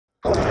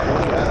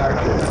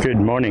Good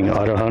morning,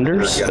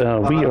 Autohounders.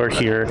 We are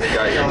here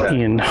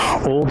in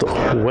Old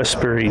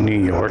Westbury,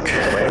 New York,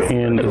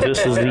 and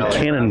this is the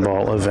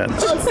Cannonball event.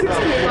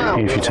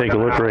 And if you take a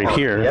look right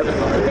here,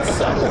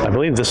 I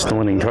believe this is the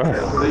winning car.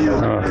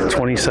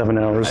 27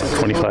 hours,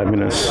 25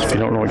 minutes. If you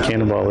don't know what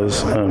Cannonball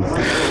is,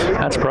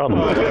 that's a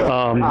problem.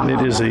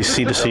 It is a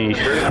C2C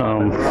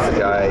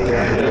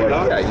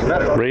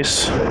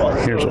race.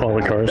 Here's all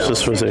the cars.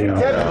 This was a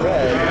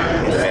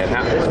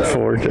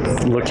Ford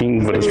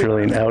looking, but it's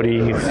really an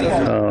Audi.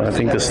 I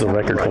think this is the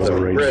record holder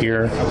right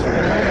here.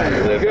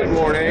 Good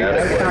morning.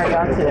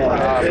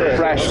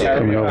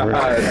 Coming over.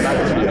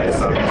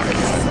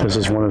 This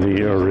is one of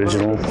the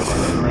original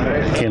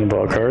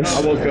Cannonball cars.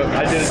 I woke up.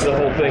 I did the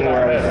whole thing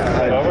where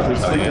I was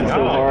sleeping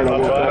so hard. I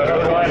woke up.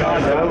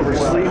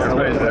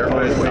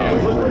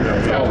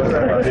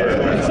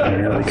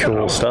 Really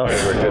cool stuff.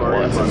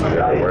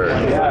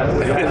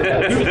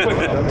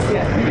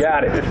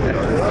 Got it.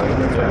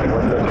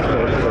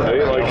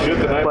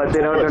 But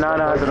they're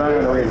not going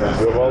to win.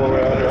 Move all the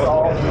way out.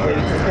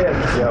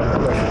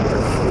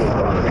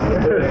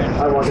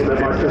 I wanted to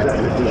mark this.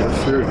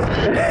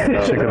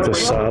 Check out the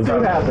Saab.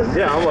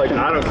 Yeah, I'm like,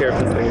 I don't care if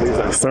this thing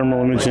leaves.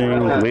 Thermal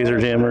imaging, laser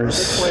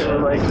jammers.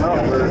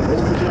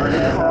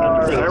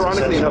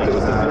 Ironically enough, it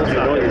was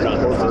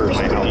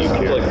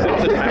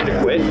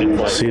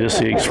the C2C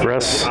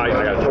Express. I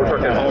got tow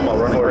truck at home. I'll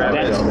run around.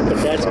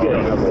 That's good.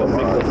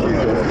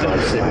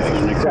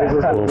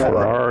 Little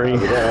Ferrari.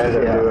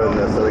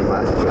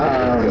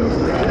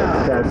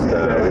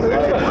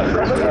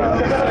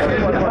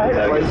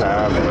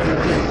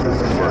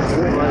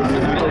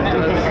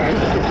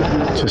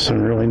 Just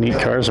some really neat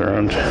cars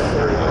around.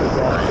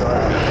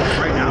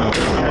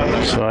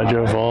 So I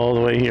drove all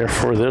the way here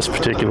for this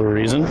particular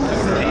reason.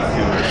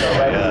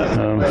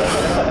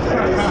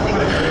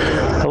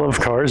 I love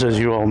cars, as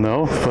you all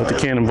know, but the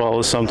Cannonball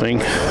is something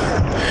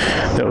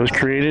that was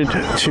created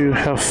to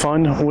have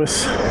fun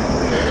with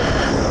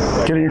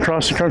getting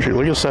across the country.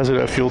 Look at the size of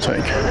that fuel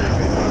tank.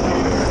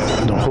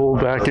 The whole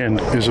back end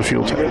is a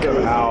fuel tank.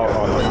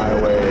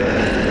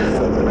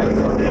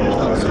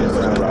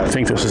 I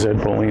think this is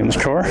Ed Bolian's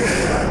car.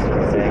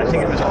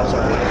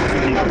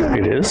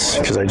 It is,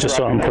 because I just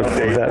saw him put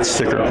that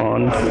sticker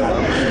on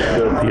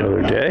the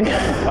other day.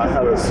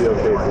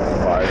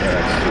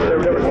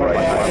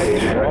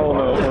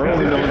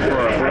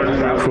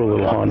 Cool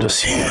little Honda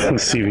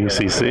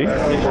CVCC.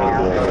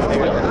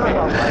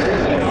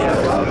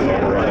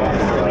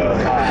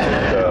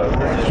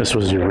 This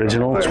was the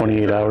original,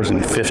 28 hours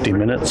and 50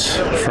 minutes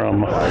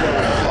from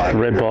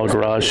Red Ball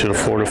Garage to the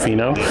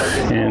Portofino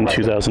in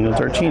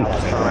 2013.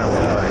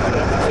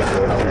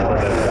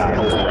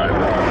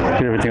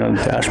 Everything on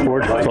the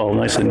dashboard, it's all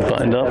nice and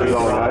buttoned up.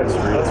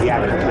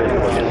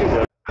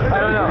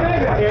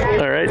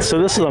 Alright, so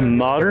this is a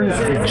modern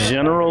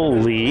General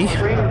Lee.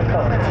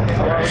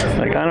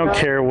 Like, I don't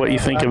care what you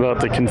think about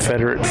the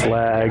Confederate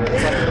flag.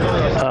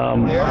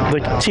 The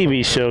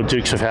TV show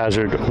Dukes of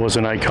Hazzard was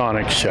an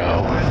iconic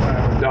show.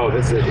 No,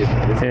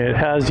 It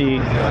has the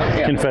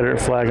Confederate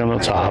flag on the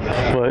top,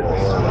 but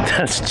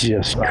that's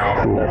just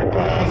cool.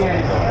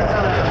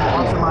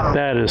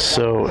 That is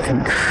so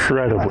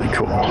incredibly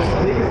cool.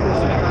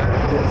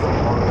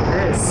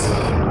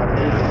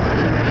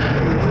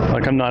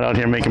 Like, I'm not out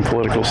here making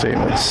political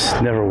statements.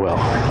 Never will.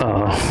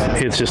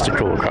 It's just a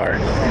cool car.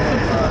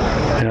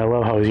 And I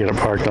love how he's got it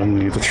parked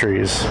underneath the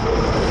trees.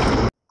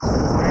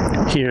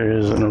 Here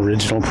is an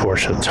original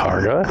Porsche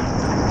Targa.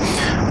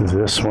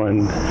 This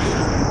one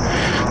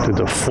did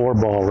the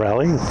 4-ball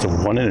rally. The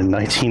one in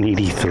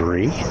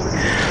 1983.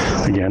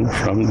 Again,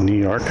 from New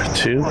York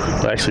to,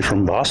 actually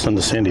from Boston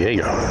to San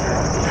Diego.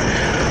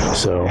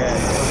 So,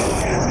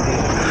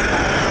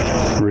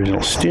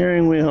 original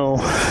steering wheel.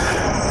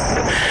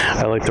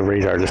 I like the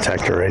radar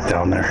detector right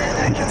down there.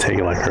 You can take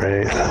it like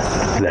right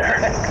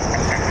there.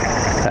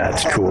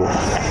 That's cool.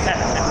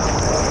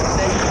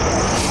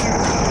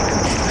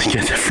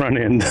 Get the front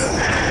end.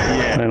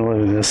 I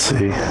love this.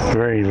 See,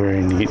 very,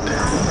 very neat.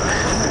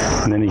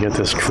 And then you get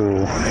this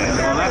cool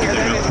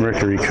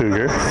Mercury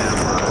Cougar.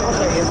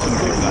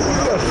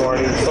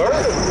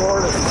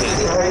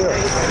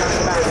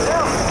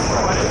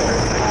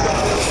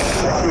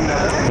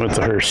 With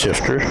the Hurst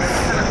shifter.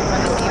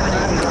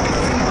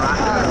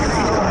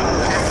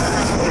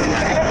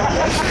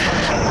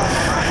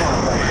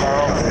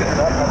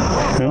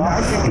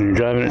 When you're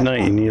driving at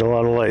night, you need a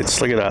lot of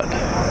lights. Look at that.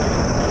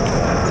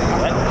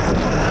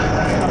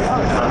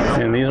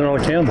 And these are all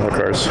the Cannonball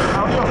cars.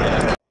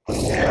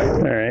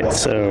 Alright,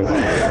 so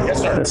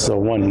this is a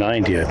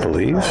 190, I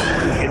believe.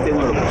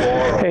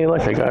 Hey,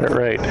 look, I got it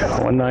right.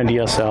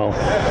 190 SL.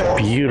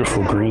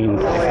 Beautiful green.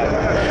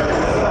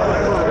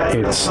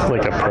 It's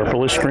like a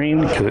purplish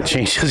green because it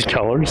changes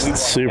colors.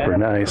 It's super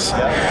nice.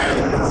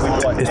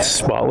 It's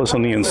spotless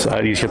on the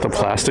inside. He's got the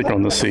plastic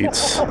on the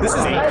seats.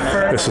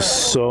 This is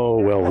so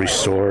well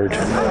restored.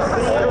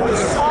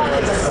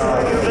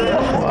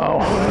 Wow.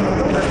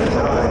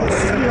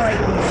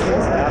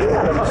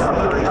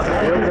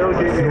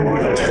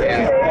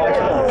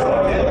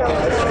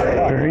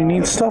 Very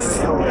neat stuff.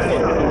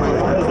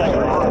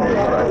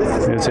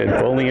 There's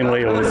Ed Bolian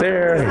way over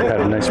there.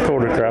 Had a nice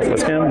photograph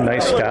with him.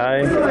 Nice guy.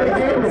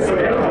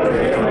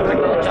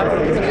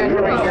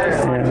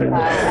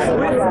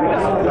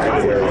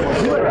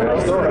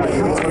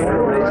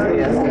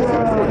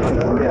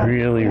 And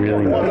really,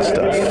 really neat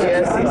stuff.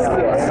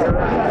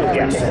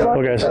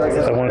 Well, guys,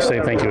 I want to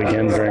say thank you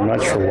again very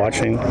much for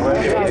watching,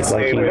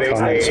 liking,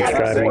 commenting,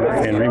 subscribing,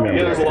 and remember,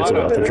 it's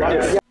about the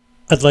drive.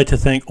 I'd like to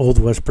thank Old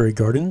Westbury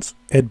Gardens,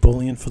 Ed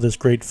Bolian for this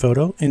great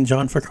photo, and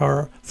John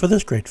Ficarra for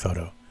this great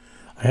photo.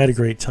 I had a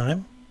great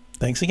time.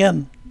 Thanks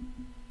again.